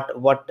 like what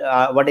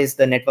is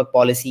the network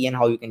policy and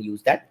how you can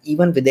use that,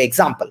 even with the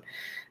example.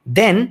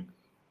 Then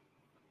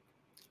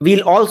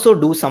we'll also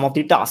do some of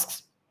the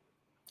tasks.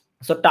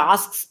 So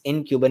tasks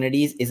in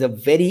Kubernetes is a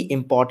very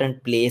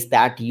important place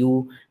that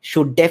you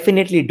should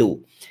definitely do.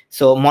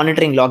 So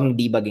monitoring, logging,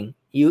 debugging.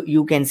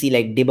 You can see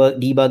like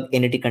debug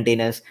entity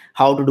containers,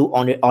 how to do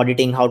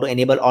auditing, how to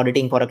enable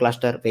auditing for a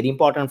cluster. Very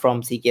important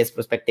from CKS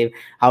perspective.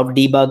 How to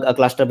debug a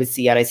cluster with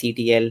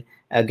CRI/CTL.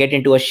 Get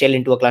into a shell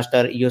into a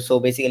cluster.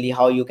 So basically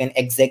how you can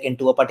exec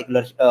into a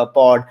particular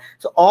pod.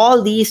 So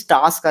all these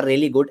tasks are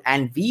really good,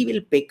 and we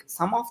will pick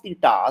some of the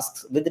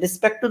tasks with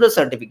respect to the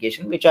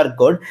certification which are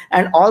good,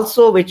 and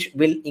also which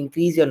will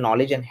increase your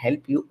knowledge and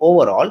help you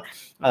overall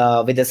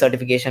with the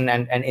certification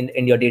and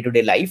in your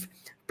day-to-day life.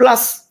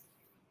 Plus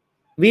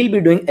we'll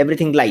be doing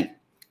everything live.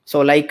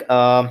 So like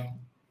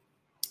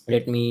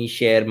let me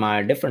share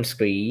my different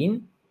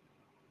screen.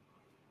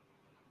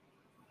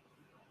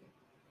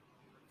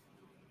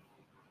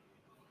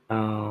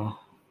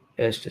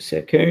 Just a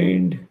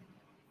second.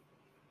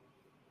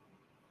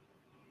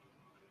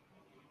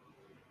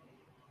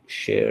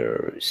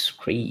 Share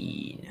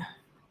screen.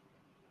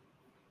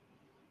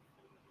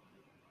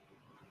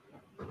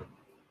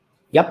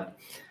 Yep.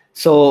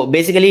 So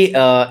basically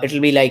it'll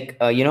be like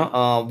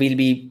we'll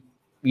be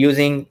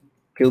using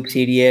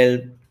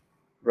kubectl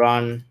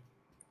run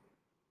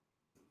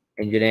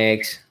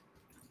nginx.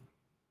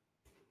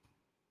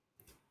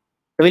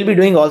 So we'll be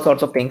doing all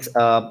sorts of things,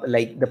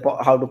 like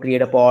how to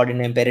create a pod in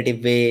an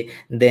imperative way.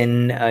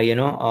 Then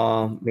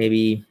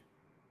maybe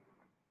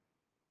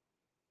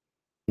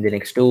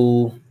nginx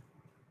 2,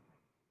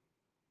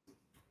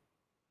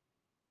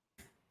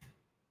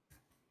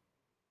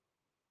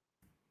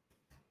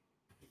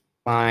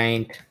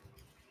 find.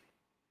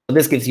 So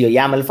this gives you a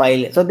YAML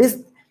file. So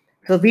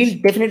we'll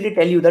definitely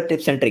tell you the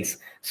tips and tricks.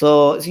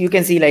 So you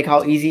can see like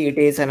how easy it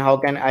is, and how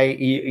can I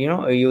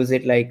use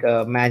it, like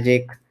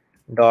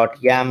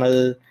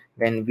magic.yaml,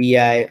 then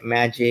vi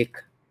magic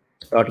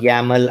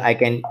 .yaml. I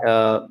can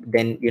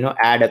then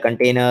add a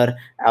container,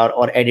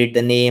 or edit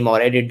the name,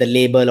 or edit the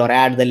label, or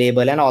add the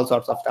label, and all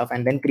sorts of stuff,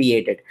 and then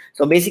create it.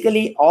 So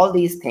basically all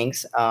these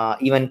things,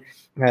 even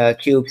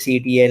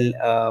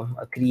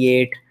kubectl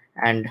create,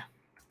 and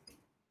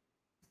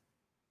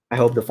I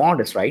hope the font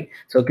is right.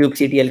 So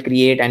kubectl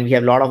create, and we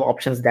have a lot of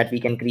options that we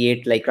can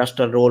create, like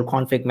raster role,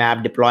 config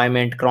map,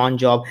 deployment, cron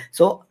job.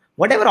 So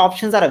whatever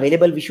options are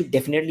available, we should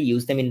definitely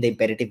use them in the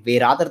imperative way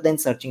rather than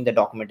searching the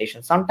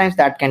documentation. Sometimes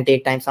that can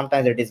take time.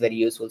 Sometimes it is very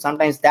useful.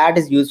 Sometimes that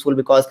is useful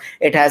because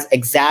it has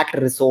exact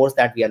resource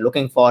that we are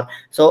looking for.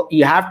 So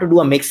you have to do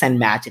a mix and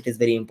match. It is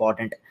very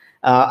important.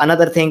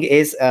 Another thing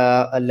is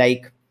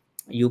like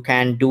you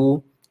can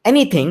do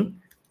anything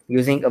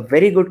using a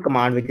very good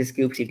command, which is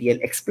kubectl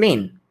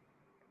explain.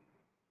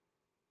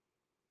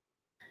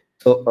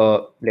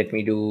 So let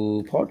me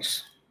do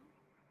pods.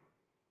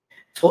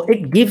 So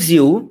it gives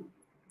you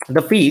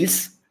the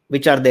fields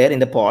which are there in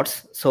the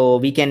pods. So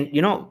we can,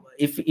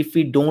 if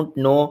we don't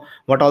know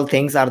what all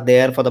things are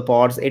there for the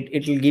pods,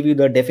 it will give you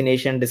the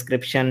definition,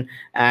 description,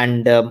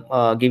 and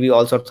give you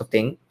all sorts of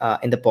things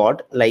in the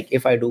pod. Like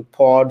if I do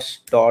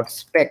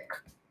pods.spec,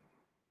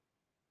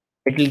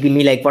 it will give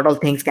me like what all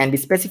things can be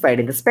specified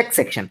in the spec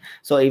section.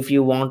 So if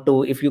you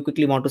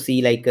quickly want to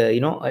see, like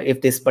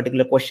if this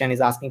particular question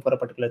is asking for a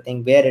particular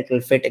thing, where it will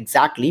fit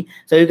exactly,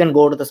 so you can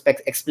go to the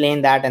specs,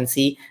 explain that, and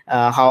see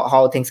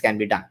how things can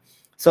be done.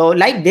 So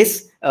like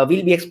this,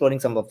 we'll be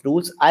exploring some of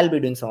rules. I'll be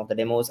doing some of the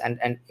demos,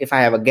 and if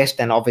I have a guest,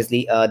 then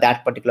obviously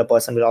that particular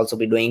person will also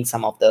be doing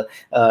some of the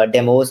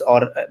demos.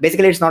 Or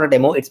basically it's not a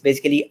demo, it's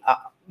basically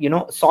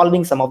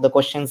solving some of the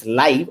questions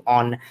live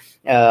on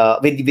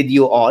with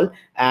you all.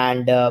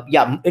 And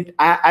yeah,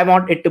 I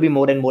want it to be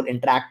more and more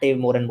interactive,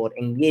 more and more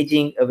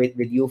engaging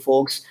with you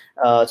folks,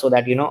 so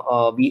that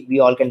we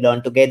all can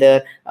learn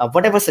together.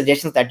 Whatever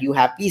suggestions that you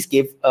have, please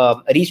give.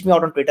 Reach me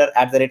out on Twitter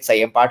at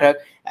 @Saiyam Pathak,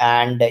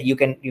 and you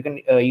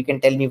can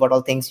tell me what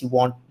all things you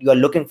are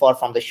looking for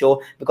from the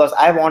show, because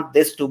I want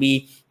this to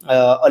be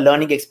a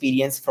learning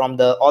experience from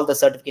all the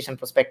certification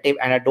perspective,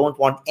 and I don't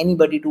want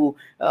anybody to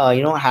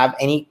have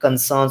any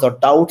concerns or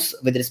doubts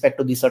with respect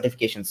to these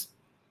certifications.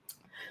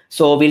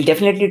 So we'll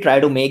definitely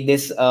try to make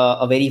this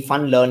a very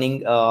fun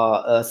learning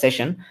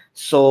session.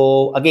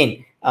 So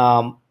again,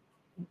 I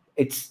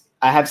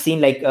have seen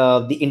like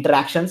the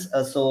interactions.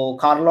 So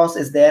Carlos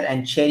is there,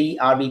 and Cherry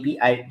RBP.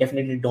 I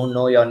definitely don't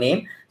know your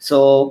name.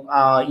 So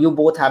you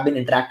both have been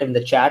interactive in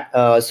the chat.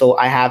 So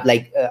I have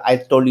I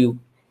told you,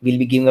 we'll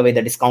be giving away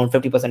the discount,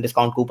 50%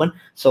 discount coupon.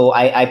 So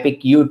I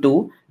pick you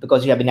too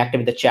because you have been active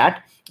in the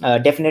chat.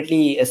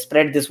 Definitely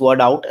spread this word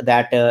out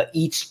that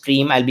each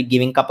stream I'll be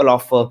giving a couple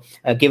of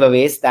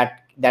giveaways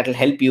that will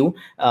help you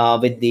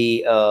with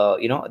the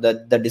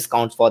the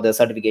discounts for the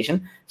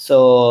certification.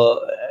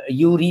 So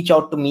you reach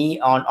out to me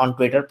on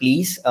Twitter,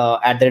 please,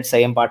 at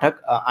Saiyam Pathak.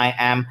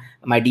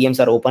 My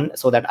DMs are open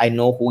so that I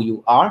know who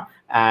you are,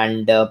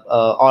 and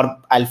or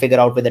I'll figure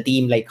out with the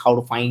team like how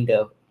to find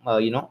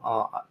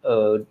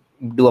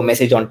do a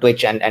message on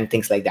Twitch and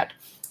things like that.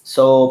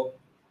 So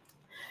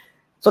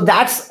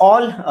that's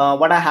all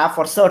what I have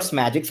for Certs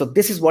Magic. So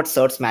this is what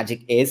Certs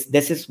Magic is.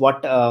 This is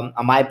what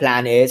my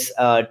plan is,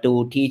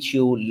 to teach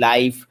you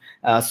live,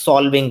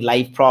 solving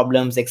live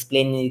problems,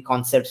 explaining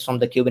concepts from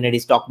the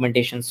Kubernetes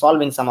documentation,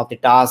 solving some of the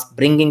tasks,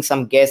 bringing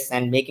some guests,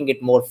 and making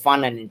it more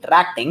fun and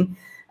interacting.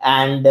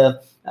 And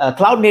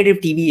Cloud Native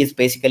TV is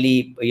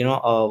basically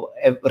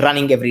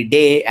running every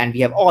day, and we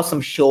have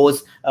awesome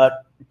shows.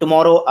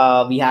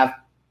 Tomorrow we have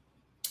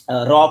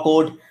raw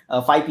code,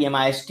 5 p.m.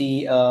 IST,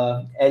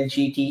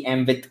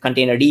 LGTM with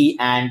container D,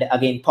 and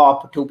again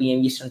POP 2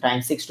 p.m. Eastern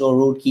time, 6 door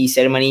root key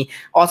ceremony.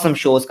 Awesome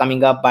shows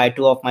coming up by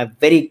two of my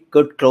very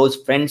good close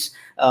friends.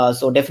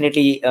 So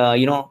definitely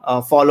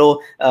follow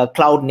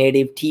Cloud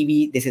Native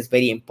TV. This is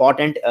very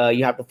important.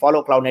 You have to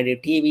follow Cloud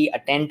Native TV,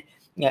 attend.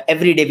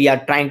 Every day we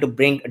are trying to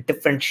bring a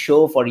different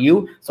show for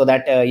you, so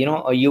that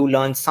you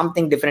learn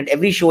something different.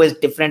 Every show is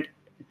different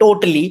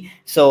totally.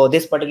 So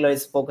this particular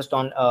is focused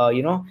on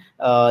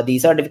the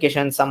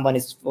certification, someone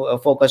is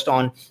focused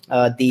on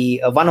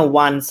the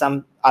 101,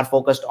 some are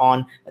focused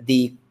on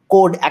the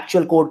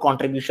actual code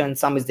contribution,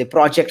 some is the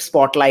project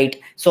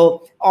spotlight.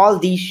 So all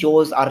these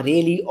shows are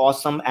really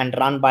awesome and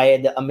run by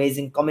the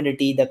amazing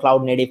community, the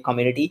Cloud Native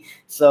community.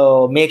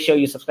 So make sure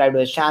you subscribe to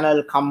the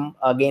channel, come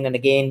again and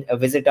again,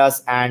 visit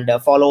us, and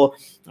follow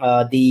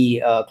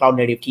the Cloud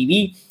Native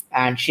TV,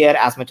 and share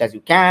as much as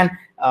you can.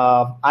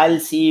 I'll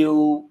see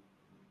you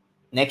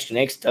next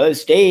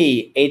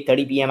Thursday,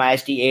 8:30 p.m.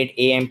 IST, 8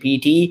 a.m.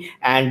 PT,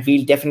 and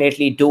we'll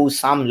definitely do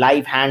some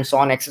live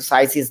hands-on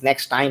exercises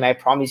next time. I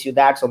promise you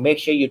that. So make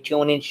sure you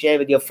tune in, share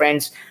with your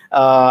friends,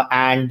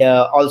 and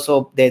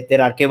also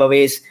there are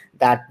giveaways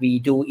that we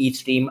do each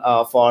stream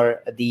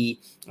for the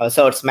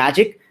Certs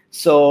Magic.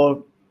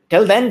 So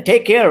till then,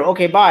 take care.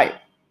 Okay, bye.